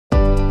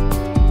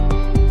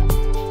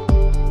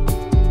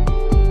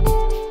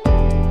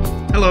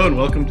Hello and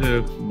welcome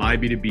to My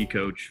B2B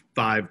Coach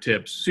 5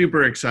 Tips.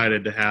 Super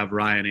excited to have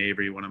Ryan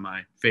Avery, one of my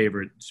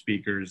favorite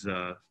speakers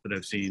that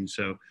I've seen.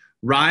 So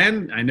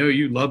Ryan, I know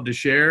you love to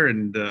share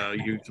and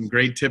you some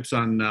great tips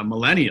on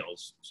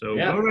millennials. So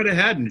Go right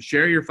ahead and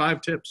share your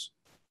 5 tips.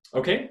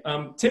 Okay.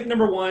 Tip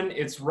number 1,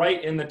 it's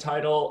right in the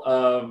title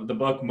of the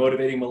book,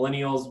 Motivating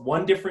Millennials.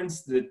 One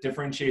difference that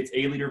differentiates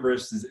a leader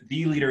versus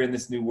the leader in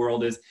this new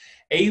world is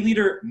a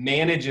leader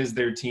manages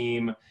their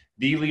team.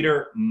 The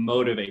leader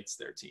motivates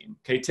their team.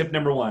 Okay, tip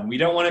number 1, we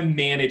don't want to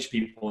manage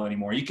people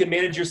anymore. You can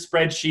manage your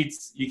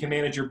spreadsheets, you can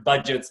manage your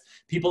budgets.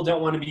 People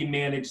don't want to be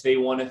managed, they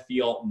want to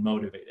feel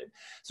motivated.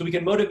 So we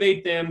can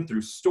motivate them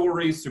through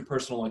stories, through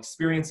personal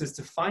experiences,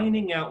 to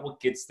finding out what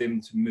gets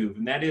them to move.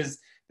 And that is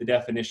the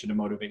definition of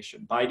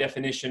motivation. By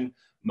definition,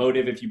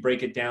 motive, if you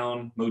break it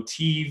down,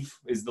 motive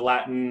is the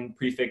Latin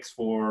prefix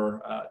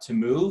for to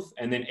move,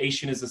 and then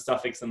ation is the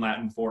suffix in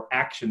Latin for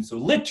action. So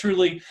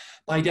literally,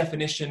 by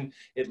definition,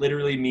 it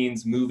literally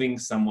means moving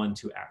someone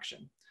to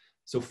action.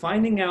 So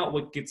finding out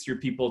what gets your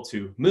people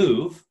to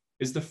move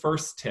is the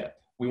first tip.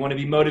 We want to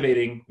be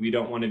motivating, we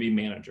don't want to be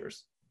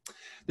managers.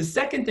 The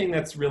second thing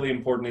that's really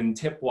important and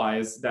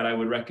tip-wise that I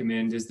would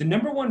recommend is the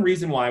number 1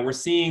 reason why we're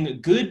seeing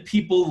good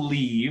people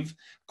leave,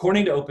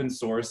 according to open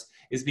source,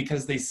 is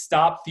because they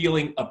stop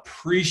feeling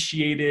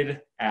appreciated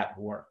at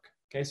work.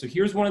 Okay, so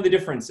here's one of the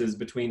differences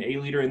between a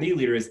leader and the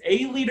leader is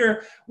a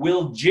leader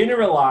will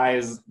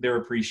generalize their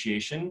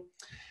appreciation.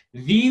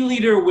 The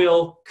leader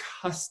will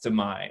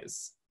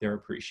customize their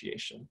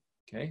appreciation.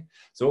 Okay,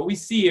 so what we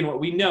see and what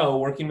we know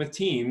working with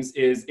teams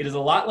is it is a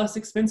lot less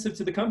expensive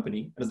to the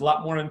company. It is a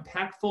lot more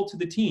impactful to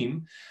the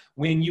team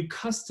when you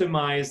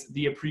customize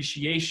the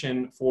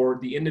appreciation for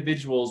the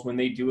individuals when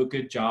they do a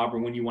good job or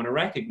when you want to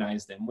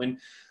recognize them.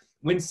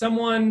 When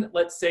someone,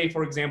 let's say,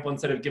 for example,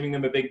 instead of giving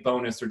them a big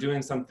bonus or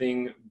doing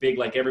something big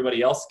like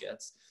everybody else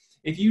gets,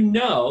 if you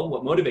know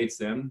what motivates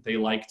them, they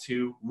like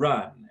to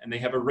run and they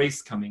have a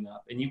race coming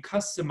up and you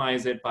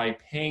customize it by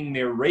paying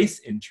their race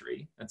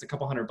entry, that's a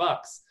couple $100,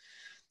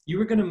 you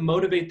are going to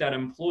motivate that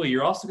employee.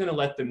 You're also going to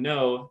let them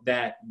know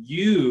that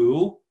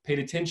you paid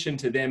attention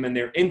to them and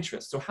their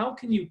interests. So how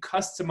can you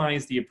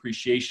customize the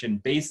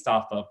appreciation based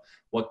off of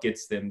what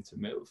gets them to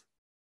move?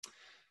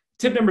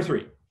 Tip number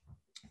 3.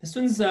 This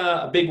one's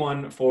a big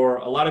one for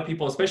a lot of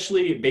people,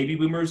 especially baby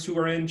boomers who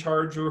are in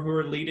charge or who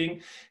are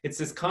leading. It's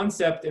this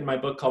concept in my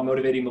book called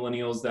Motivating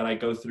Millennials that I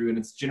go through, and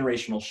it's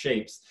generational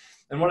shapes.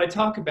 And what I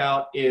talk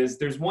about is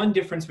there's one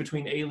difference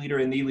between a leader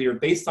and the leader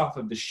based off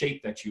of the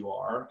shape that you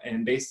are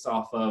and based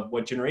off of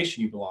what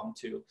generation you belong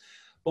to.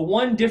 But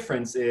one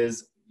difference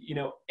is,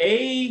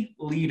 a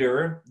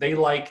leader, they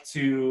like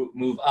to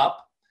move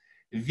up.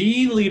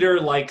 The leader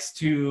likes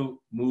to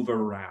move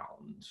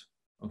around.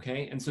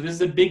 Okay, and so this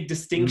is a big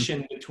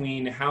distinction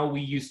between how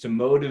we used to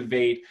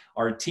motivate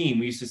our team.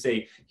 We used to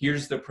say,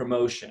 here's the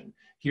promotion.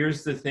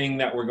 Here's the thing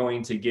that we're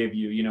going to give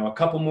you, a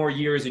couple more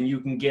years and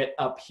you can get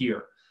up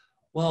here.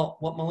 Well,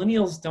 what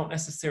millennials don't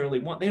necessarily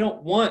want, they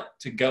don't want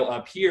to go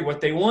up here.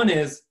 What they want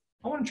is,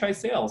 I want to try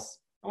sales.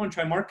 I want to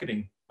try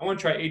marketing. I want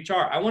to try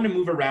HR. I want to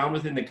move around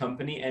within the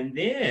company, and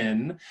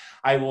then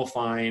I will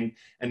find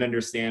and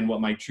understand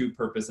what my true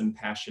purpose and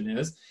passion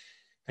is.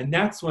 And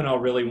that's when I'll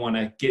really want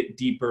to get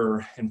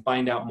deeper and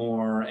find out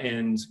more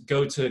and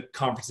go to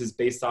conferences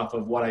based off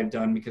of what I've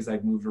done because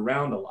I've moved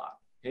around a lot.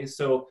 Okay,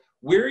 so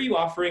where are you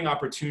offering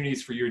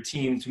opportunities for your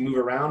team to move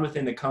around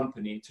within the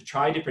company, to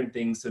try different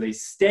things so they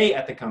stay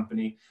at the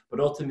company, but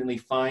ultimately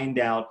find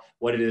out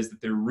what it is that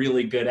they're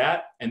really good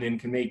at and then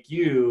can make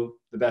you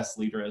the best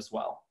leader as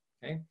well,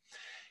 okay?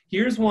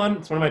 Here's one,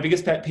 it's one of my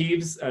biggest pet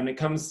peeves, and it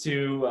comes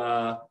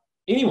to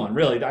anyone,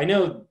 really. I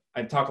know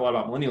I talk a lot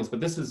about millennials,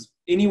 but this is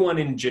anyone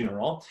in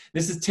general.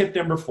 This is tip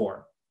number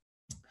 4.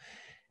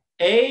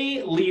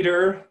 A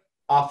leader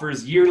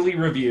offers yearly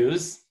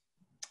reviews.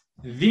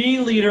 The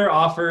leader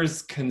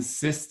offers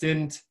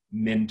consistent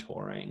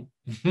mentoring.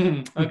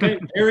 Okay,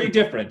 very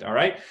different, all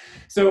right?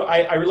 So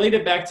I relate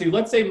it back to,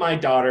 let's say my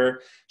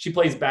daughter,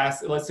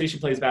 let's say she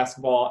plays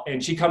basketball,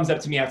 and she comes up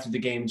to me after the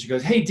game, and she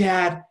goes, hey,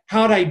 Dad,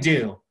 how'd I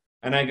do?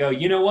 And I go,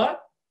 you know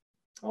what?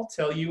 I'll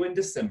tell you in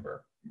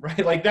December.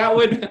 Right? Like that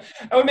would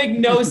make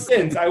no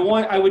sense. I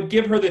would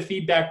give her the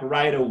feedback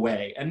right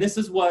away. And this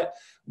is what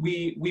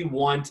we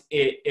want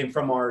it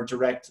from our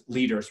direct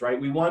leaders, right?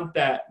 We want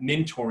that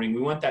mentoring.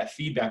 We want that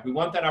feedback. We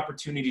want that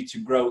opportunity to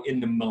grow in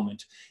the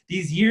moment.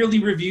 These yearly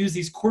reviews,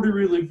 these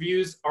quarterly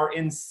reviews are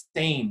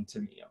insane to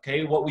me,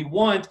 okay? What we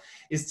want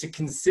is to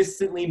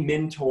consistently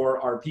mentor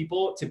our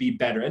people to be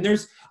better. And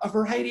there's a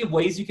variety of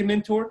ways you can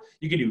mentor.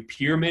 You can do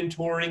peer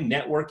mentoring,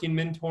 networking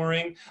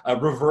mentoring,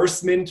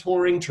 reverse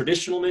mentoring,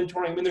 traditional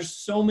mentoring. I mean, there's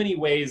so many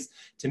ways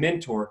to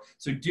mentor.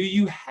 So do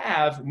you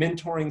have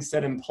mentoring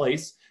set in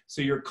place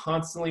so you're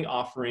constantly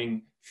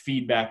offering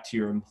feedback to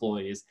your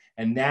employees?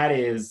 And that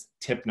is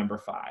tip number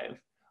 5,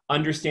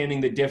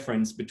 understanding the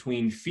difference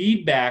between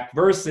feedback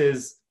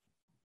versus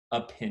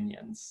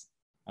opinions,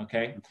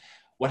 okay?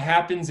 What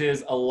happens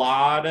is a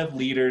lot of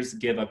leaders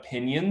give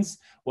opinions.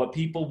 What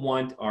people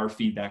want are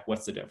feedback.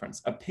 What's the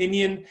difference?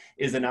 Opinion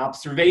is an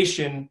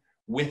observation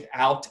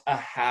without a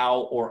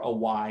how or a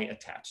why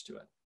attached to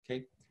it.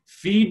 Okay.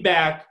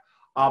 Feedback,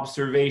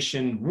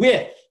 observation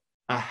with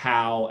a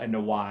how and a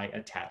why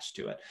attached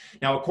to it.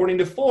 Now, according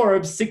to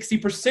Forbes,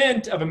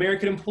 60% of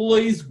American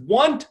employees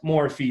want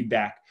more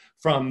feedback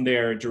from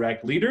their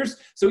direct leaders.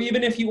 So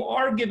even if you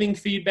are giving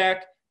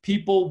feedback,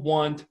 people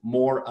want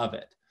more of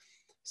it.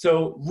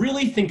 So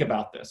really think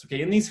about this,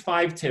 okay? In these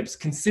 5 tips,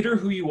 consider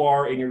who you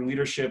are in your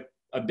leadership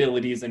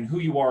abilities and who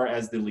you are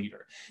as the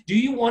leader. Do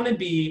you want to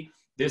be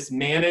this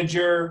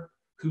manager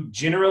who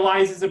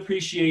generalizes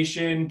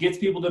appreciation, gets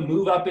people to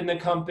move up in the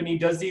company,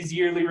 does these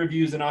yearly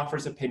reviews and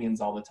offers opinions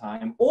all the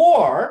time?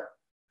 Or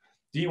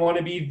do you want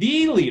to be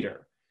the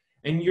leader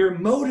and you're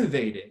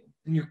motivating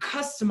and you're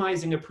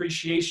customizing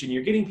appreciation?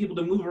 You're getting people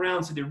to move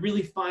around so they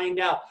really find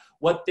out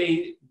what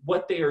they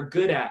are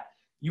good at.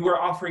 You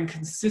are offering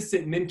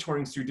consistent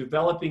mentoring through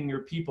developing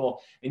your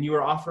people, and you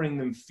are offering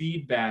them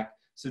feedback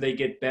so they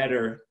get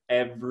better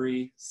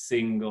every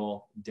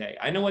single day.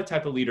 I know what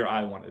type of leader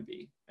I want to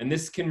be. And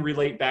this can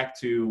relate back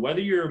to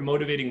whether you're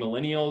motivating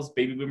millennials,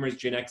 baby boomers,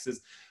 Gen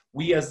X's.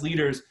 We as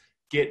leaders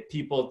get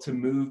people to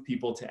move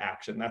people to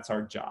action. That's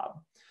our job.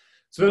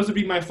 So those would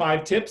be my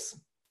 5 tips.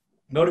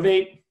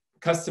 Motivate,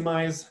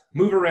 customize,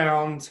 move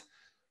around,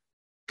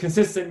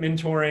 consistent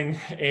mentoring,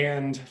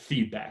 and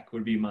feedback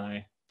would be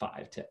my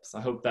 5 tips.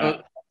 I hope that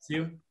helps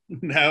you.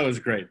 That was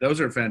great.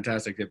 Those are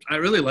fantastic tips. I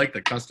really like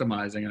the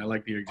customizing, and I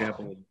like the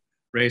example of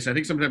race. I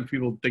think sometimes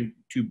people think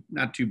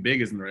not too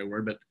big isn't the right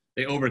word, but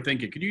they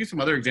overthink it. Could you give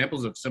some other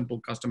examples of simple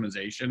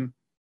customization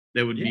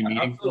that would be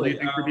meaningful, do you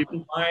think, for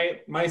people?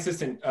 My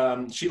assistant,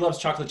 she loves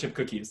chocolate chip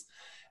cookies.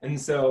 And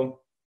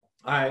so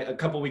a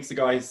couple weeks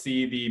ago, I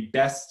see the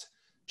best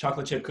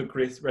chocolate chip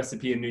cookie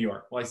recipe in New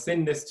York. Well, I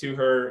send this to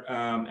her,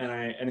 and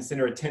I send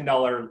her a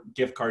 $10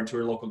 gift card to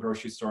her local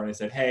grocery store. And I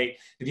said, hey,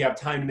 if you have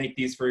time to make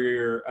these for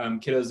your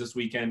kiddos this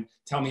weekend,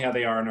 tell me how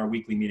they are in our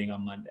weekly meeting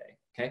on Monday.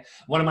 Okay.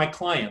 One of my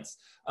clients,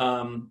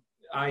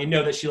 I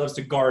know that she loves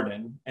to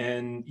garden,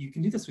 and you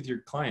can do this with your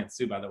clients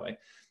too, by the way.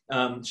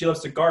 She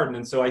loves to garden,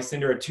 and so I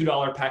send her a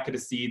 $2 packet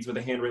of seeds with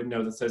a handwritten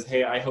note that says,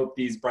 hey, I hope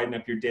these brighten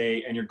up your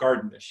day and your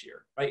garden this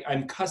year, right?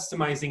 I'm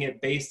customizing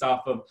it based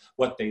off of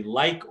what they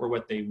like or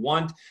what they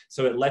want,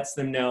 so it lets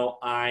them know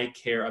I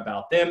care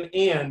about them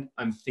and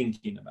I'm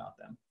thinking about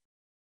them.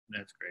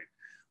 That's great.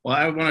 Well,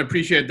 I want to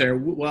appreciate there.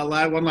 Well,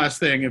 one last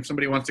thing. If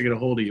somebody wants to get a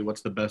hold of you,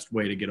 what's the best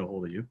way to get a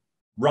hold of you?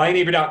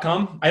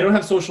 RyanAvery.com. I don't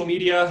have social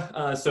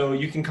media, so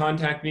you can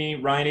contact me,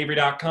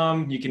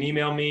 RyanAvery.com. You can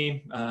email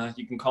me.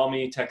 You can call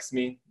me, text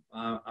me.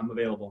 I'm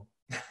available.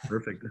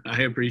 Perfect.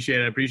 I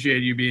appreciate it. I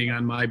appreciate you being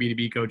on my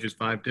B2B Coach's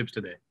 5 Tips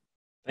today.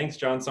 Thanks,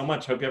 John, so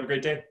much. Hope you have a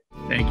great day.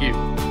 Thank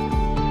you.